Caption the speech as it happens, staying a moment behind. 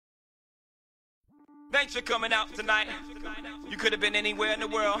Thanks for coming out tonight. You could have been anywhere in the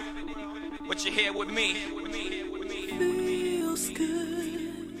world, but you're here with me. Feels good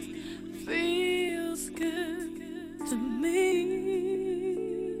to me.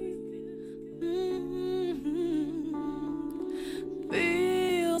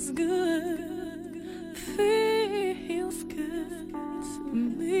 Feels good to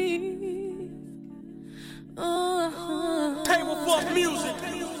me. Table for music.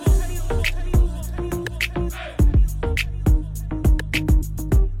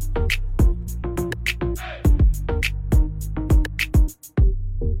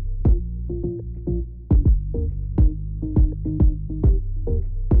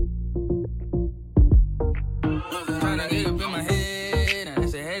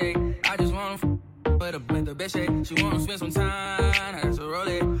 She wanna spend some time, that's a roll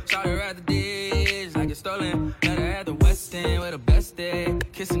it. Shot her at the dish, like it's stolen. Met her at the West End with a best day.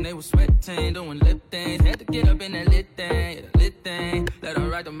 Kissing, they was sweating, doing lip things. Had to get up in that lit thing, yeah, the lit thing. Let her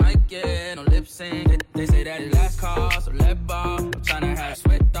ride the mic, yeah, no lip sync. They say that it last call, so let ball. I'm tryna have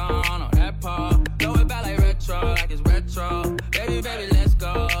sweat on that part. Throw it back like retro, like it's retro. Baby, let's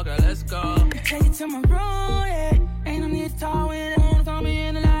go, girl, let's go. Take it to my room, yeah. Ain't no need to talk with it. Call me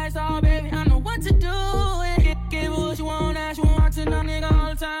in the lights, oh baby, I know what to do. Give her what you want, now she want to know nigga all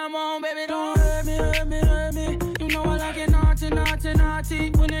the time on, baby, don't hurt me. You know I like it naughty.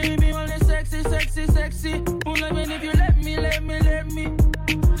 When it hit me, well it's sexy. Won't let me if you let me. Don't hurt me.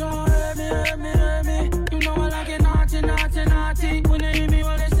 You know I like it naughty. When it hit me,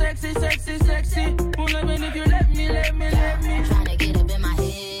 well it's sexy. Won't let me if you let me. Tryna get up in my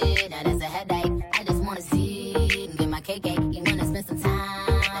head, now that's a headache. I just wanna see and get my cake. You wanna spend some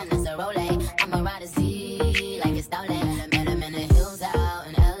time, that's a roll. I'ma ride a Z like it's stolen. Met him in the hills out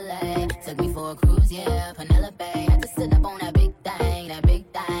in LA. Took me for a cruise, yeah, Penelope. Had to sit up on that big thing.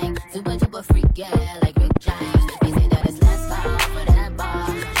 Super duper freak, yeah, like Rick James. They say that it's last call for that bar.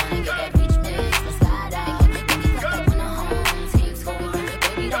 Tryna get that beach mix, the skydive. Baby, cut up when the home team score.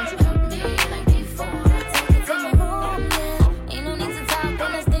 Baby, don't you hurt me like before. Take it to my room, yeah. Ain't no need to talk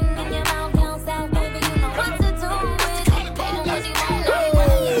when this thing in your mouth counts out, baby. You know what to do with it. They know what you want, now you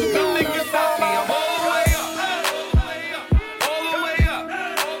wanna let it go. Niggas stop me, I'm all the way up. All the way up.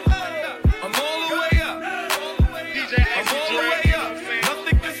 I'm all the way up. DJ-I.c.Dre.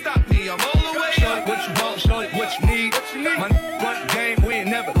 Nothing can stop me, I'm all the way up. Show it what you want, show it what you need. My run game, we ain't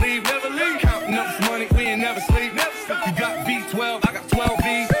never leave. Counting up this money, we ain't never sleep. You got V12, I got 12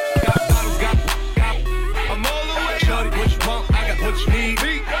 V's. Got bottles, got. I'm all the way up. Show it what you want, I got what you need.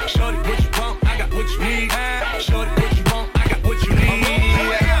 Show it what you want, I got what you need. Show it what you want, I got what you need. I'm all the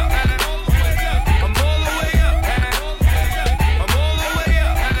way up. I'm all the way up. I'm all the way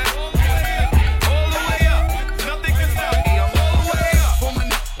up. All the way up. Nothing can stop me. I'm all the way up. For my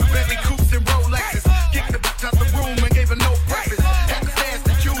Bentley coupes and Rolexes. Kicked the bitch out the room and gave her no breakfast. Had to dance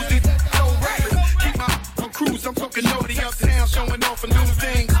to choose these so reckless. Keep my on cruise, I'm talking naughty uptown, showing off a new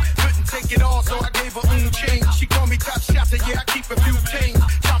thing. Couldn't take it all, so I gave her change. She called me top shot, yeah, I keep a few chains.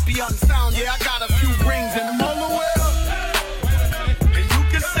 Choppy on sound, yeah, I got a few rings and I'm all the way up. And you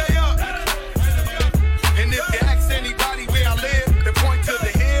can stay up. And if you ask anybody where I live, they point to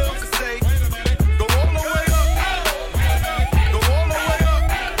the hills and say, go all the way up. Go all the way up.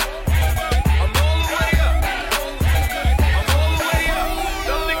 I'm all the way up. I'm all the way up.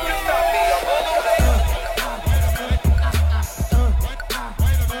 Nothing can stop me. I'm all the way up.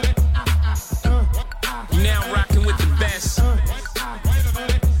 You now rocking with the best.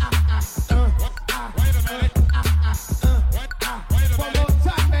 One more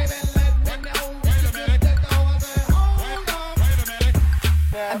time, baby. Let me know.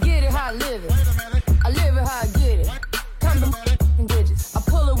 I get it how I live it. I live it how I get it. Come to and digits. I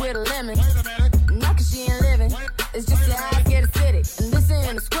pull it with a lemon. Not cause she ain't living. It's just your eyes get acidic. And this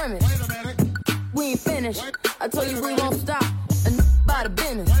ain't a scrimmage. We ain't finished. I told you we won't stop. And by the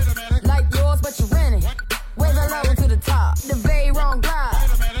business. Like yours, but you're renting. Where's the level to the top? The very wrong glide.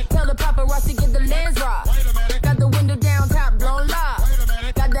 Tell the paparazzi get the lens right. Got the window down, top blown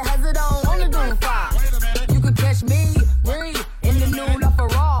live. Got the hazard on the doom fire. You could catch me, breathe, in the new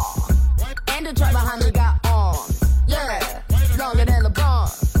LaFerrari. And the truck behind me got arms. Yeah, longer than LeBron.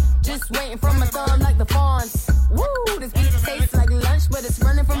 Just waiting for my thumb like the fawns. Woo, this beat tastes like lunch, but it's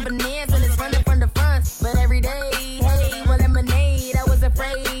running from bananas and it's running from the front. But every day, hey, well, lemonade, I was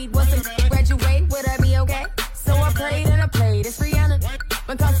afraid. Wasn't graduate, would I be okay? So I prayed and I played. It's Rihanna,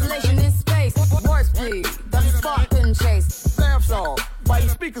 my constellation in space. War speed, the spark couldn't chase. Bath salt, biting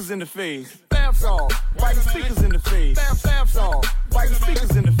speakers in the face. Bath salt, biting speakers in the face. Bath salt, biting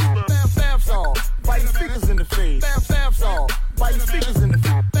speakers in the face. Bath salt, biting speakers in the face. Bath salt, biting speakers in the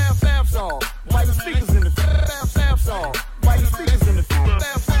face. Bath salt, biting speakers.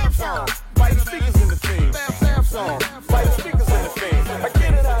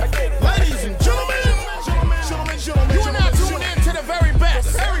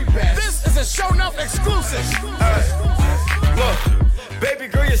 Show enough exclusives. Look, baby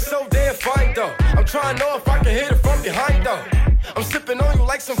girl, you're so damn fine though. I'm trying to know if I can hit it from behind though. I'm sipping on you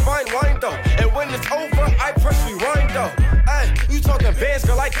like some fine wine though. And when it's over, I press rewind though. Ay, you talking bands,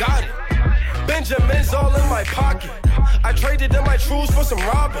 girl, I got it. Benjamin's all in my pocket. I traded in my trues for some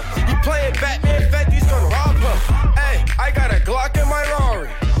robbers. You playing Batman, Fetty's gonna rob him. Ay, I got a Glock in my Rari.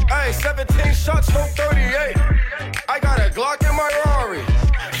 Ay, 17 shots, no 38. I got a Glock in my Rari.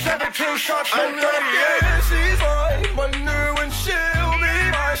 17 shots, no 38. She's mine, wonder when she'll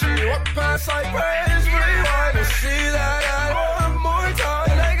be mine. She walk past like praise, rewind and see that I one more time.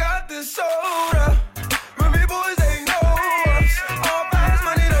 And I got this soda. Ruby boys, they know us. All fast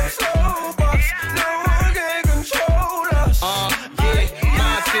money, no slow bucks. No one can control us. Yeah,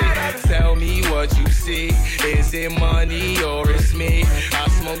 my ticket. Tell me what you see. Is it money or it's me? I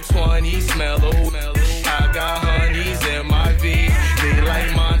smoke 20, smell mellow. I got honeys in my V. They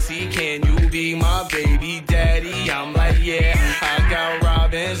like Monty, can you be my baby daddy? I'm like, yeah. I got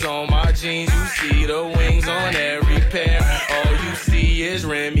robins on my jeans. You see the wings on every pair. All you see is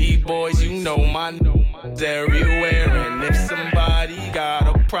Remy boys. You know my everywhere. And if somebody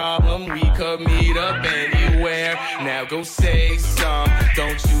got a problem, we could meet up anywhere. Now go say some.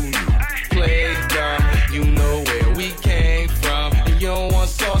 Don't you play dumb? You know where we came from. And you don't want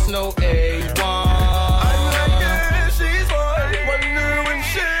sauce, no A1.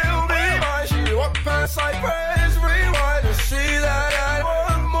 Past like praise, rewind and see that I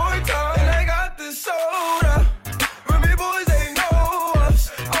one more time. And I got this soda. Remy boys, they know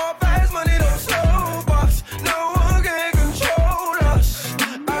us. All fast money, no slow bucks. No one can control us.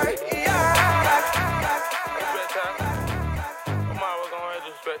 Come on, we're gonna have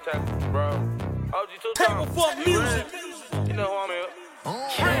this spectacular, bro. Table for music. You know who I'm here.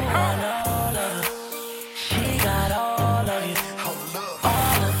 She got all of you.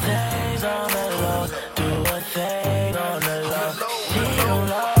 All the things on the low. Do a thing on the low. She don't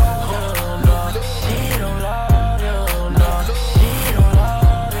love you, no. She don't love you, no. She don't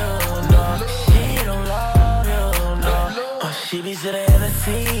love you, no. She don't love you, no. She be sitting in the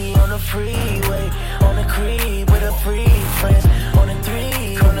sea on the freeway, on the creep with her free friends, on the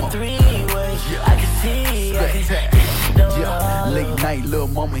three-way. I can see, yeah, late night, little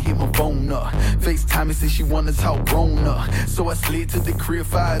mama hit my phone up. FaceTime me, said she wanna talk grown up. So I slid to the crib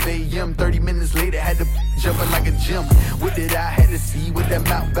 5 a.m. 30 minutes later, had to jumping like a gym. What did I had to see with that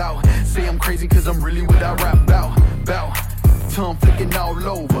mouth bout? Say I'm crazy cause I'm really what I rap bout. Tongue flicking all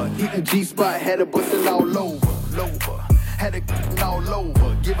over. Hit the G-spot, had her bustin' all over. Had her all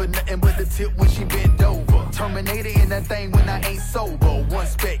over. Give her nothing but the tip when she bent over. Terminator in that thing when I ain't sober. One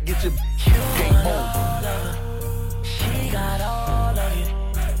spec, get your game over. She got all of you.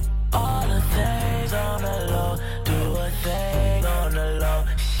 All the things on the low. Do a thing on the low.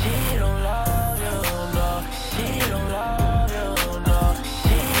 She don't love you, no. She don't love you, no.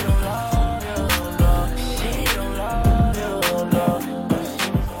 She don't love you, no. She don't love you, no.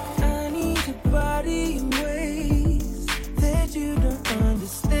 I need your body in ways that you don't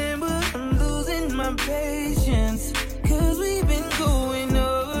understand, but I'm losing my patience. Cause we've been going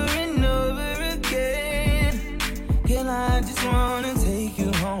over and over again. Girl, I just wanna take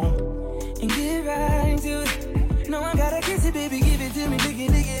you home and get right to it. No, I gotta kiss it, baby, give it to me, lick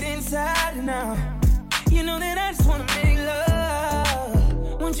it inside and out. You know that I just wanna make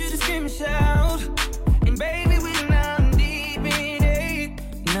love. Want you to scream and shout. And baby, we're now deep in it.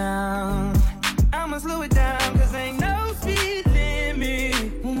 Now, I'ma slow it down, cause ain't no speed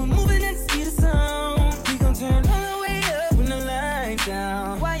limit. When we're moving at the speed of sound, we gon' turn all the way up when the lights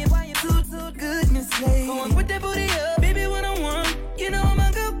down. Why you too good, Miss Lady? Go on, put that booty up, baby, what I want. You know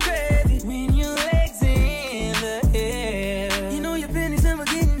I'ma go crazy when your legs in the air. You know your pennies never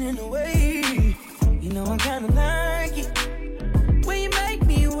getting in the way. You know I kinda like it when you make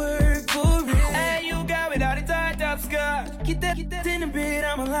me work for it. Hey, you got without a tied up skirt. Get that in the bed,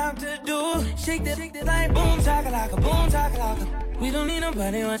 I'm allowed to do. Shake that like boom chakalaka, boom chakalaka. We don't need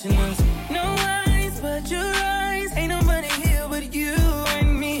nobody watching us. No eyes but your eyes. Ain't nobody here but you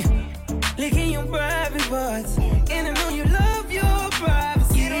and me. Licking your private parts. And I know you love your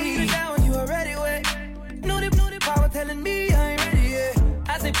privacy. You don't need a shower, you already wet. Know the power telling me I ain't ready yet.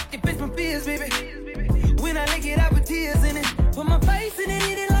 I say, fix my fears, baby. When I lick it, I put tears in it. Put my face in it,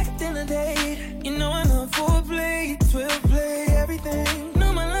 eat it like a dinner date. You know I love 4-play, 12-play, everything.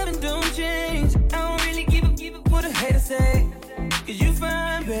 No, my loving don't change. I don't really give a what a hater say. Cause you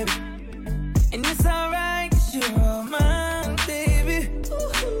fine, baby. And it's alright, cause you're all mine, baby.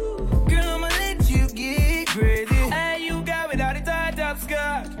 Girl, I'ma let you get crazy. Hey, you got without a tied up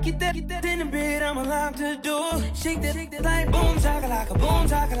skirt. Get that in the bed, I'm allowed to do. Shake that like boom chakalaka, boom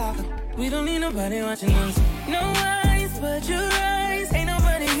chakalaka. We don't need nobody watching us. No eyes but your eyes. Ain't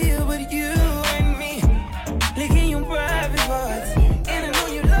nobody here but you and me. Licking your private parts. And I know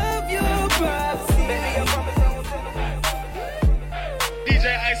you love your privacy. Baby, I promise I will tell you.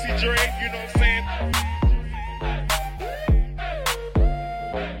 Dj-I.c.Dre, you know what I'm saying?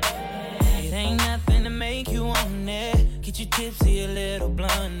 It ain't nothing to make you want it. Get you tipsy, a little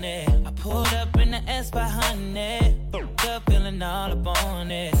blunt it. I pulled up in the S by honey. Up feeling all up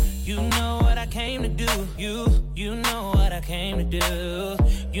on it. You know what I came to do. You know what I came to do.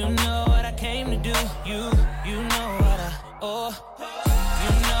 You know what I came to do. You know what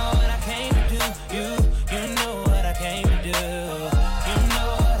you know what I came to do. You know what I came to do. You know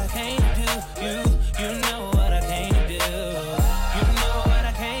what I came to do. You know what I came to do. You know what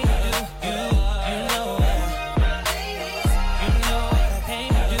I came to do. You know what I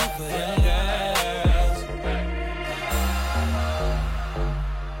came to do for them girls.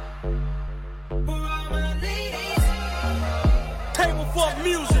 Table for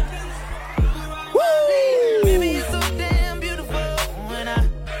music. Baby, you're so damn beautiful, and I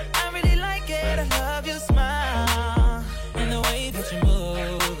really like it. I love your smile and the way that you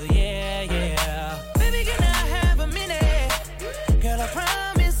move, yeah. Baby, can I have a minute? Girl, I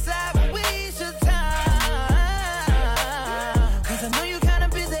promise I won't waste your time, 'cause I know you're kinda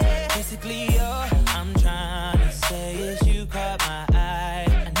busy. Basically, all I'm trying to say is you caught my eye.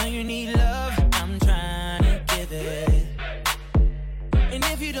 I know you need love, I'm trying to give it. And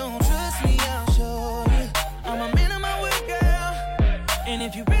if you don't trust me, I'll show you. I'm a man of my word, girl. And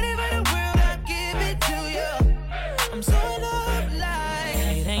if you're ready for the world, I'll give it to you. I'm so in love, like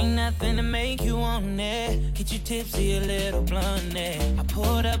it ain't nothing to make you want it. Get you tipsy, a little blunt it. I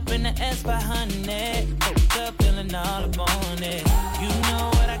pulled up in the S by honey. Woke up feeling all up on it. You know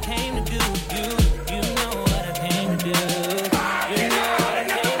what I came to do. You know what I came to do. You know what I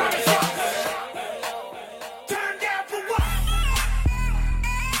came to do. Turn down for what?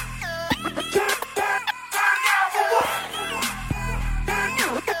 Turn down for what?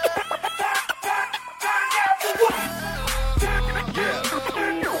 Turn down for what? Yeah.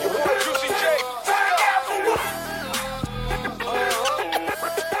 Your boy Juicy J. Turn down for what?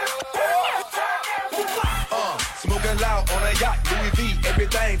 Smoking loud on a yacht, Louis V,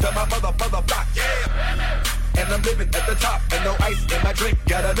 everything to my mother block, yeah. And I'm living at the top, and no ice in my drink,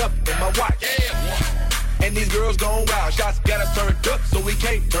 got enough in my watch, yeah. And these girls gone wild, shots got us turned up, so we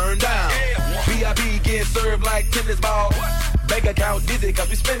can't turn down. Yeah. VIP getting served like tennis balls. Bank account dizzy, cause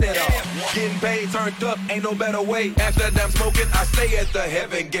we spend it all. Getting paid, turned up, ain't no better way. After that I'm smoking, I stay at the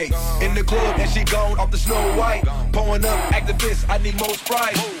heaven gate. In the club, and she gone off the Snow White. Pouring up activists, I need more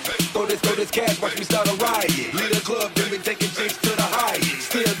Sprite. Throw this cash, watch me start a riot. Lead a club, then we taking chicks to the highest.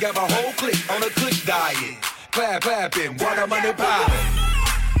 Still got my whole clique on a click diet. Clapping, water money poppin'.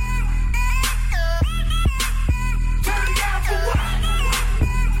 Turn down for what?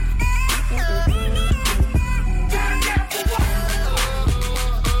 Turn down for what?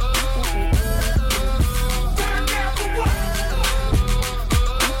 Turn down for what?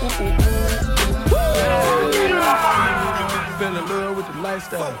 Fell in love with the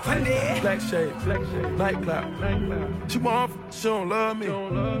lifestyle. Black shade, nightclub. She want, she don't love me.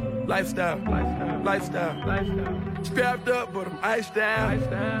 Lifestyle. Strapped up, but I'm iced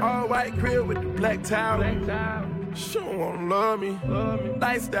down. All white crib with the black towel. She don't wanna love me.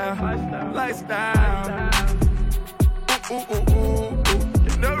 Lifestyle. Ooh.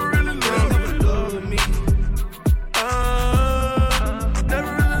 You never really love me.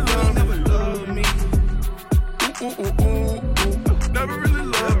 Never really love me. Ooh. Never really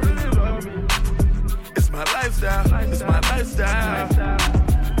love me. It's my lifestyle. Mommy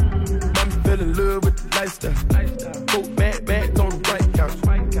fell in love with the lifestyle. Both bad on the white couch.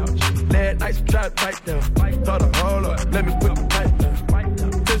 Last night she tried to bite down. Thought her hold up, let me put the pipe down.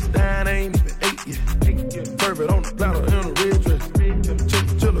 Touchdown, I ain't even 8 yet. Perfect on the platter in a red dress.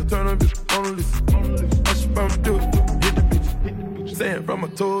 Chiller, turn her bitch on the list. All she bound to do it, hit the bitch. Sand from my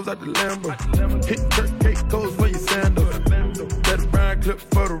toes out the Lambo. Hit Kirk cake goes for your sandal. Let a brown clip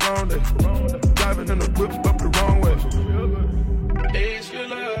for the wrong day. Driving in the whip up the wrong way. Extra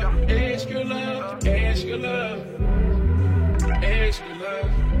love.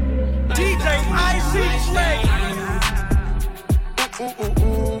 DJ-I.c.Dre.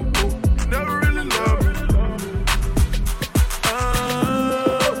 Ooh. Never really love me.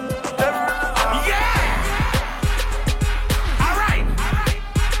 Yeah! Alright!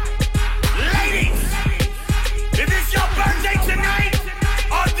 Ladies! If it's your birthday tonight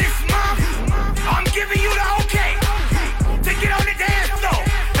or this month, I'm giving you the okay to get on the dance floor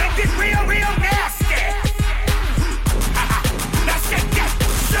and get real nasty. Now shake that.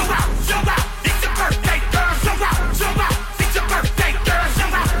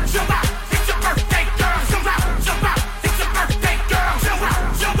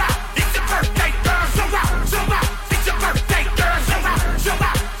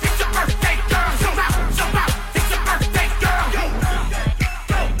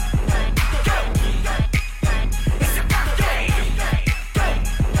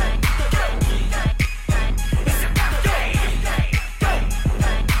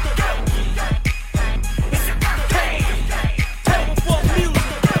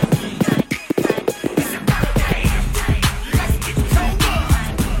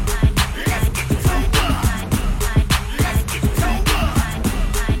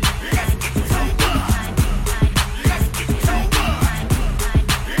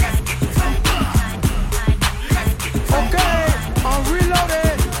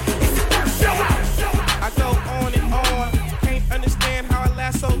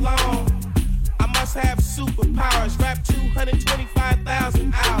 superpowers. Rap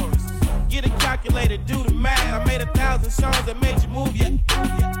 225,000 hours. Get a calculator, do the math. I made 1,000 songs that made you move, yeah.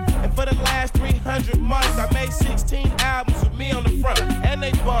 And for the last 300 months, I made 16 albums with me on the front, and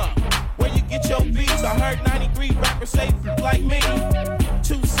they bump. Where you get your beats? I heard 93 rappers say like me.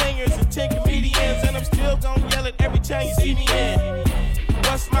 2 singers and 10 comedians, and I'm still gonna yell it every time you see me in.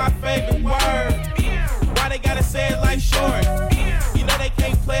 What's my favorite word? Why they gotta say it like short? You know they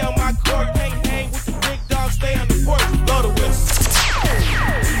can't play on my court, can't hang with the big dogs, stay on the porch. Blow the whistle.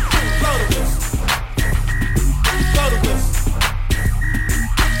 Blow the whistle. Blow the whistle.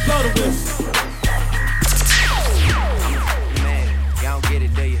 Blow the whistle. Man, y'all don't get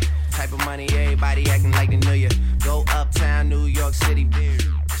it, do you? Type of money, everybody acting like they knew you. Go uptown, New York City, bitch.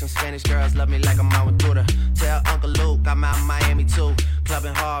 Some Spanish girls love me like I'm out with Duda. Tell Uncle Luke I'm out in Miami too.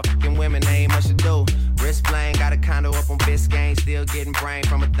 Clubbing hard, fucking women, ain't much to do. Wrist playing, got a condo up on Biscayne. Still getting brain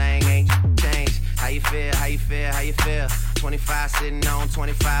from a thing, ain't changed. How you feel, how you feel, how you feel? 25 sitting on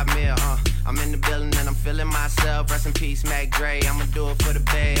 25 mil, I'm in the building and I'm feeling myself. Rest in peace, Mac Dre. I'ma do it for the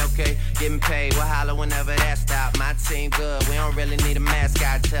bay, okay? Getting paid, we'll holler whenever that stop. My team good, we don't really need a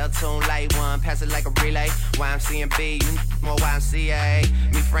mascot. Tell Tune Light One, pass it like a relay. YMCMB, you more YMCA.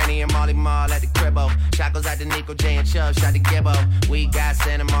 Me, Franny, and Molly Mall at the cribbo. Shot goes out to Nico, J, and Chubb, shot to Gibbo. We got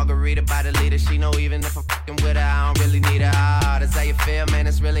Santa Margarita by the leader. She know even if I'm fucking with her, I don't really need her. Oh, that's how you feel, man,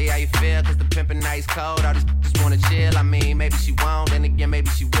 that's really how you feel. Cause the pimpin' nice cold, all these just wanna chill. I mean, maybe she won't, then again, maybe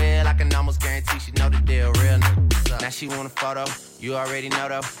she will. I can almost guarantee she know the deal, real nigga. Now she want a photo, you already know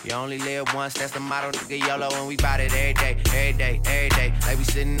though. You only live once, that's the motto, nigga, YOLO. And we bout it every day, every day, every day. Like we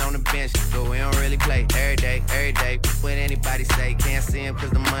sitting on the bench, but we don't really play. Every day, every day. What anybody say, can't see him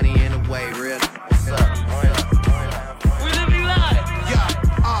cause the money in the way, real. What's up? We living live. Yeah,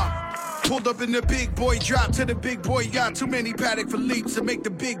 pulled up in the big boy drop to the big boy yacht. Too many Paddock Philippe's to make the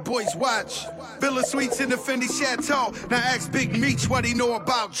big boys watch. Villa Suites in the Fendi Chateau. Now ask Big Meech what he know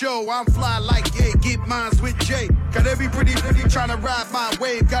about Joe. I'm fly like, yeah, get mines with Jay. Got every pretty tryna ride my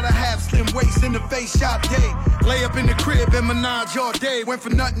wave. Gotta have slim waist in the face shot day. Lay up in the crib and Minaj all day. Went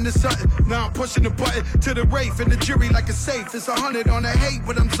from nothing to something. Now I'm pushing the button to the Wraith and the jury like a safe. It's 100 on the hate,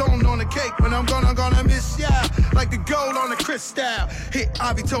 but I'm zoned on the cake. When I'm gonna miss ya like the gold on the crystal. Hit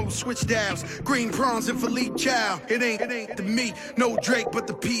Ivy told switch downs. Green prawns and Philippe Chow. It ain't the me, no Drake, but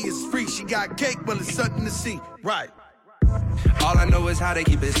the P is free. She got cake, well it's something to see. Right. All I know is how they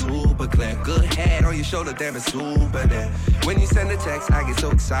keep it super clear. Good head on your shoulder, damn it's super there. When you send a text, I get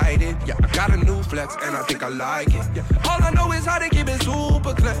so excited. Yeah, I got a new flex and I think I like it. Yeah. All I know is how they keep it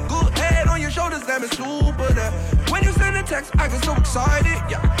super clear. Good head on your shoulders, damn it's super there. When you send a text, I get so excited.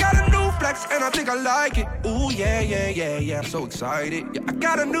 Yeah, I got a new flex and I think I like it. Ooh, yeah, I'm so excited. Yeah, I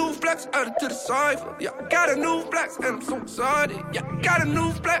got a new flex added to the cipher. Yeah, I got a new flex and I'm so excited. Yeah, I got a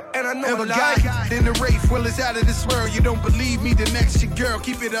new flex and I know Ever I like it. in the Wraith, well it's out of this world. You don't believe me, the next your girl.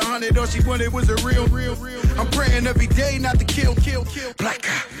 Keep it 100, all she wanted was a real. I'm praying every day not to kill. Black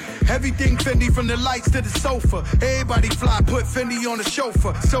guy. Everything Fendi from the lights to the sofa. Everybody fly, put Fendi on the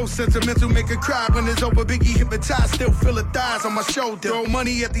chauffeur. So sentimental, make her cry when it's over. Biggie hypnotized, still feel her thighs on my shoulder. Throw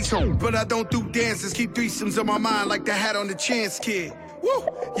money at these hoes, but I don't do dances. Keep threesomes on my mind like the hat on the Chance Kid. Woo!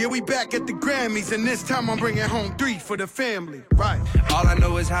 Yeah, we back at the Grammys, and this time I'm bringing home 3 for the family. Right. All I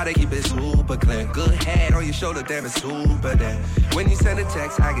know is how they keep it super clear. Good head on your shoulder, damn it's super there. When you send a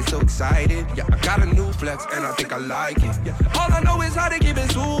text, I get so excited. Yeah, I got a new flex and I think I like it. Yeah. All I know is how they keep it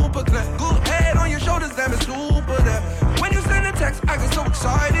super clear. Good head on your shoulders, damn it's super there. When you send a text, I get so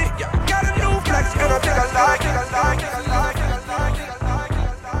excited. Yeah, I got a new flex and I think I like it.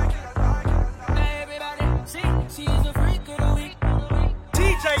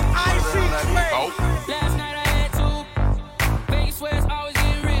 Dj-I.c.Dre. Last night I had two. Vegas where it's always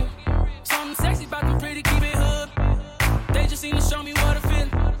getting real. Something sexy about them pretty, keep it hood. They just seem to show me what I feel.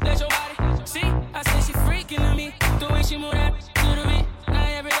 Let your body see. I say she freaking to me. The way she move that to the beat. Now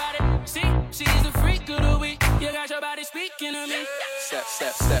everybody see. She's the freak of the week. You got your body speaking to me.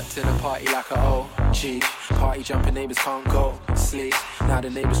 Step to the party like a OG. Party jumping neighbors can't go sleep. Now the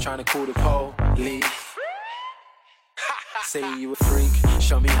neighbors trying to call the police. Say you a freak,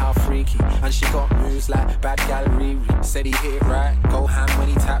 show me how freaky. And she got moves like bad gal Riri. Said he hit it right, go ham when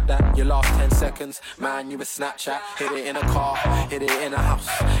he tapped that. Your last 10 seconds, man, you a Snapchat. Hit it in a car, hit it in a house,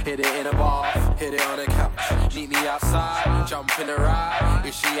 hit it in a bar, hit it on a couch. Meet me outside, jump in the ride.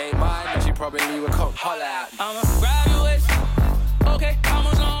 If she ain't mine, then she probably would come holler at me. I'ma grab your waist. Okay, how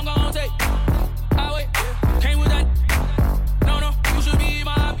much long gon' take? I wait, came with that. No, you should be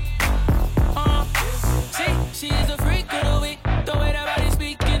my. See, she's a freak of the week. The way that body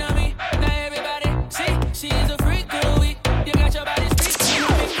speaking to me. Now everybody, see, she's a freak of the week. You got your body speaking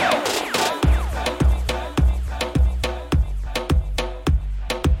to me.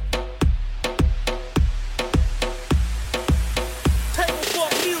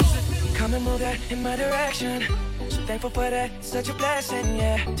 connection. So thankful for that, such a blessing,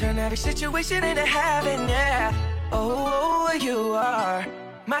 yeah. Turn every situation into heaven, yeah. Oh, you are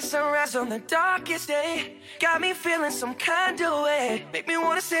my sunrise on the darkest day. Got me feeling some kind of way. Make me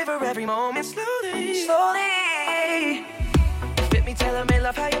wanna savor every moment slowly, slowly. Let me tell me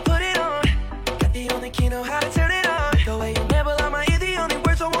love how you put it on. Got the only key know how to turn it on. The way you never on my ear, the only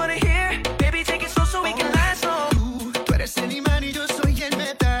words I wanna hear. Baby, take it slow so we can last long. Tú eres el imán y yo soy el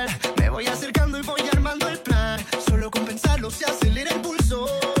metal. Me voy acercando y voy armando el plan. Solo con pensarlo se acelera el pulso.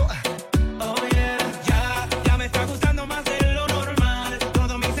 Oh yeah, ya me está gustando más de lo normal.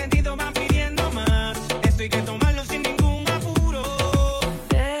 Todos mis sentidos van pidiendo más. Esto hay que tomarlo sin ningún apuro.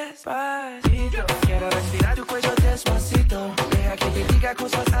 Despacito, quiero respirar tu cuello despacito. Deja que te diga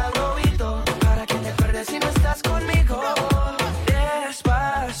cosas al oído. Para que te pierdas si no estás conmigo.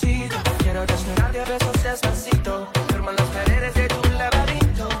 Despacito, quiero desnudarte a besos despacito. Firman las paredes de tu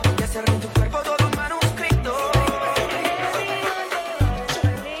laberinto. Y hacer en tu cuerpo todo un manuscrito.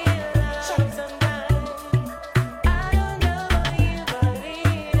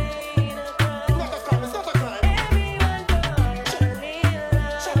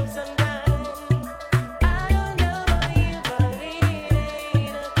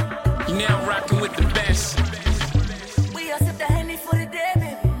 You're now rocking with the best. We accept the handy for the day,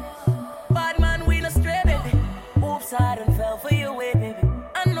 baby. Bad man, we no stray, baby. Oops, I done fell for your way, baby.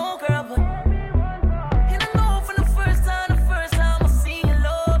 I know, girl, but and I know from the first time I seen your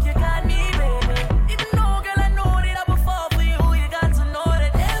love, you got me, baby. Even though, girl, I know that I would fall for you, you got to know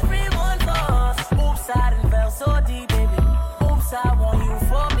that everyone falls. Oops, I done fell so deep, baby. Oops, I want you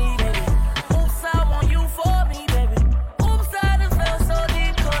for me, baby. Oops, I want you for me, baby. Oops, I done fell so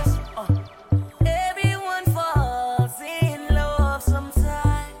deep, 'cause everyone falls in love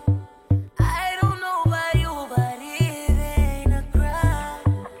sometime. I don't know about you, but it ain't a crime.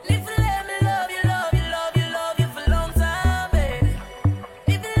 If you let me love you, love you, love you, love you for a long time, baby.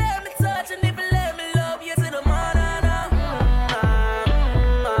 If you let me touch and if you let me love you to the morning,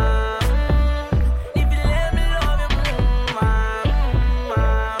 if you let me love you,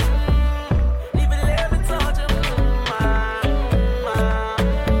 if you let me touch you,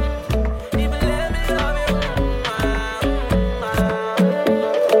 if you let me love you.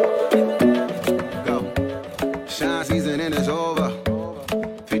 Go. Shine season and it's over.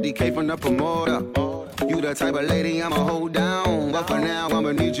 50K from the promoter. You the type of lady I'ma hold down. But for now,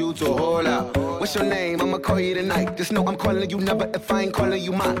 I'ma need you to hold out. What's your name? I'ma call you tonight. Just know I'm calling you never if I ain't calling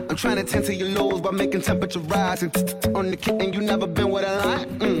you mine. I'm trying to tend to your lows by making temperature rise. And on the kitten, you never been with a line.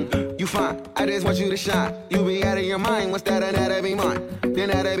 You fine. I just want you to shine. You be out of your mind. What's that? And that'll be mine. Then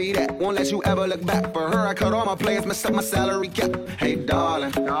that'll be that. Won't let you ever look back. For her, I cut all my players, mess up my salary cap. Hey,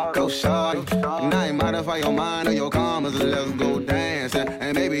 darling, go shawty. And I ain't modify your mind or your commas. Let's go dancing.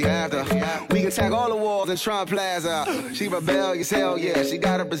 And maybe after, we can tag all the walls in Trump Plaza. She rebellious, hell yeah. She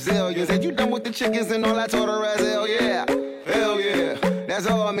got a Brazilian. Said you done with the chickens and all I told her as hell yeah. Hell yeah. That's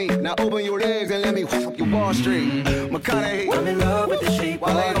all I mean. Now open your legs and let me whoop up your Wall Street. McConaughey. I'm in love with the shape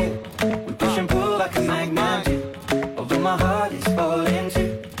of you. We push and pull like a magnet. Although my heart is falling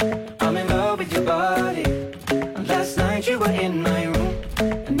too. I'm in love with your body. And last night you were in my room.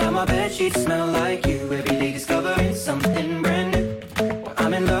 And now my bedsheets smell like you. Every day discovering something brand new.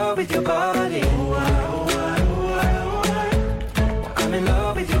 I'm in love with your body. I'm in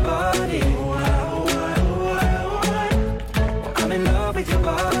love with your body. I'm in love with your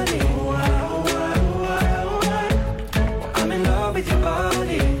body. I'm in love with your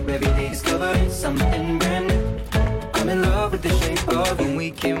body. Every day discovering something brand new. I'm in love with the shape of you. When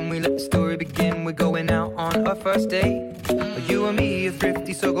we can, we let the story begin. We're going out on our first date. You and me are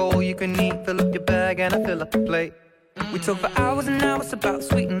thrifty, so go all you can eat. Fill up your bag and I fill up the plate. We talk for hours and hours about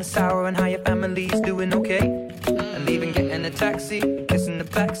sweet and the sour and how your family's doing okay. And even getting a taxi, kissing the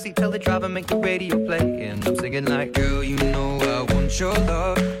backseat, tell the driver make the radio play. And I'm singing like, girl, you know I want your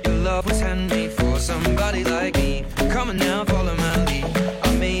love. Your love was handmade for somebody like me. Come on now, follow my lead.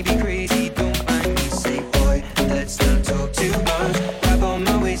 I may be crazy, don't mind me. Say, boy, let's not talk too much. Grab on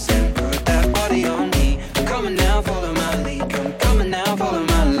my waist and put that body on me. Come on now, follow my lead. Come on now, follow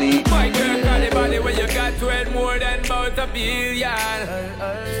my lead. My girl got the body where you got to it more than about a billion.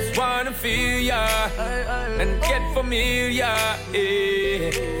 Just wanna feel ya and get familiar.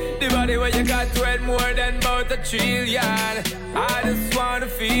 Yeah. The body where you got to it more than about a trillion. I just wanna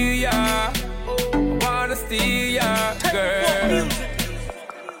feel ya, I wanna steal ya, girl.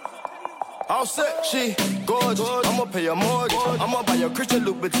 All set, she gorgeous. I'ma pay your mortgage. I'ma buy your Christian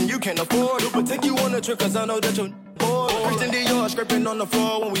Louboutin, you can't afford it. But take you on a trip, cause I know that you're bored. Christian Dior scraping on the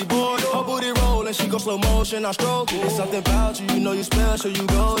floor when we board. Her booty roll and she go slow motion, I stroke it. It's something about you, you know you special, you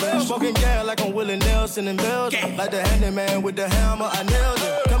go there. Smoking gas like I'm Willie Nelson in Belgium. Like the handyman with the hammer, I nailed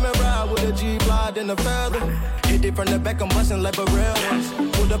it. Come and ride with a G-Blind and a feather. Hit it from the back, I'm bustin' like Barreras.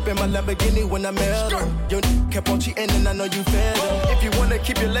 Pulled up in my Lamborghini when I met her. Your kept on cheating and I know you fed her. If you wanna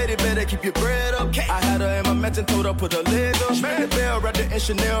keep your lady, better keep your bread up. I had her in my mansion, told her put her leg up. Spin the bell, wrapped it in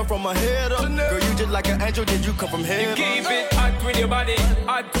Chanel from my head up. Girl, you just like an angel, did you come from heaven? You keep it hot with your body,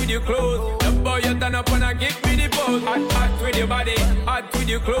 hot with your clothes. The boy you turn up and I give me the pose. Hot with your body, hot with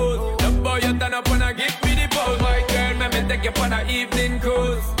your clothes. The boy you turn up and I give me the pose. My girl, let me take you for an evening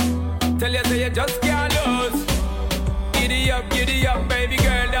cruise. Tell you say you just can't lose. Giddy up, baby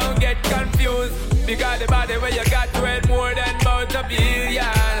girl, don't get confused. Because the body where you got to it more than about a billion.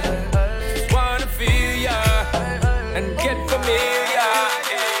 Wanna feel ya and get familiar.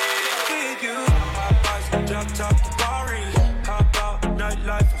 With you, my boys drop top the Bari. Hop out,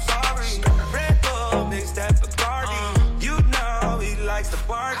 nightlife, I'm sorry. Red Bull, mix that Bacardi. You know he likes to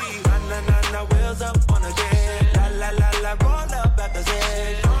party. Na, wheels up on the jet. La, roll up at the Z.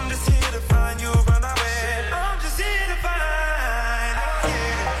 I'm just here to find you, run away. I'm just here to find.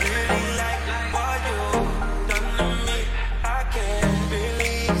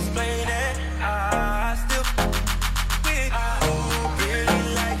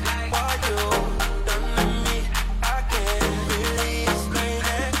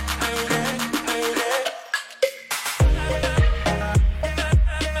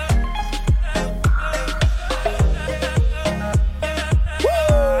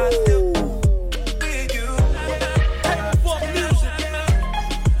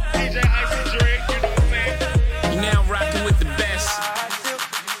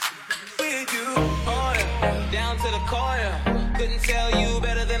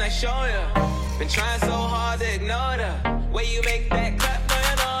 Been trying so hard to ignore the way you make that clap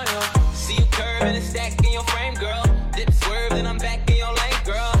burn on you. See you curving and stacking your frame, girl. Dip swerve, then I'm back in your lane,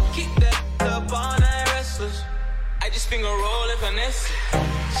 girl. Keep that up all night restless. I just finger roll and finesse it.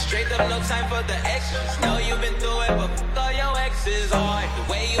 Straight up, no time for the extras. Know you've been through it, but f*** all your exes. Oh,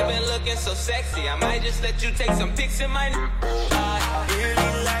 the way you've been looking so sexy, I might just let you take some pics in my I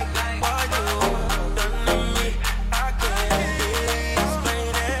really like what you done to me. I can't really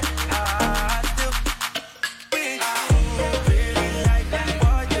explain it. I still with you. Really like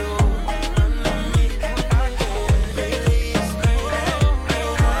what you done to me. I can't really explain it.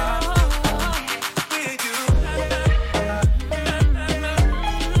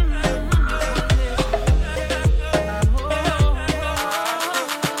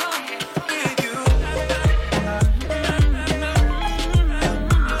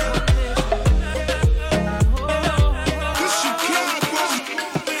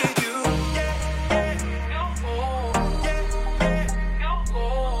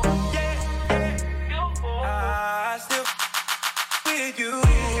 With you.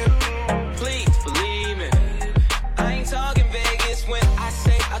 Please believe me, I ain't talking Vegas when I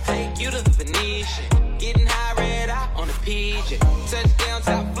say I'll take you to the Venetian. Getting high red eye on the PJ. Touchdown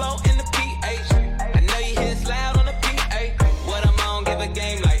top flow.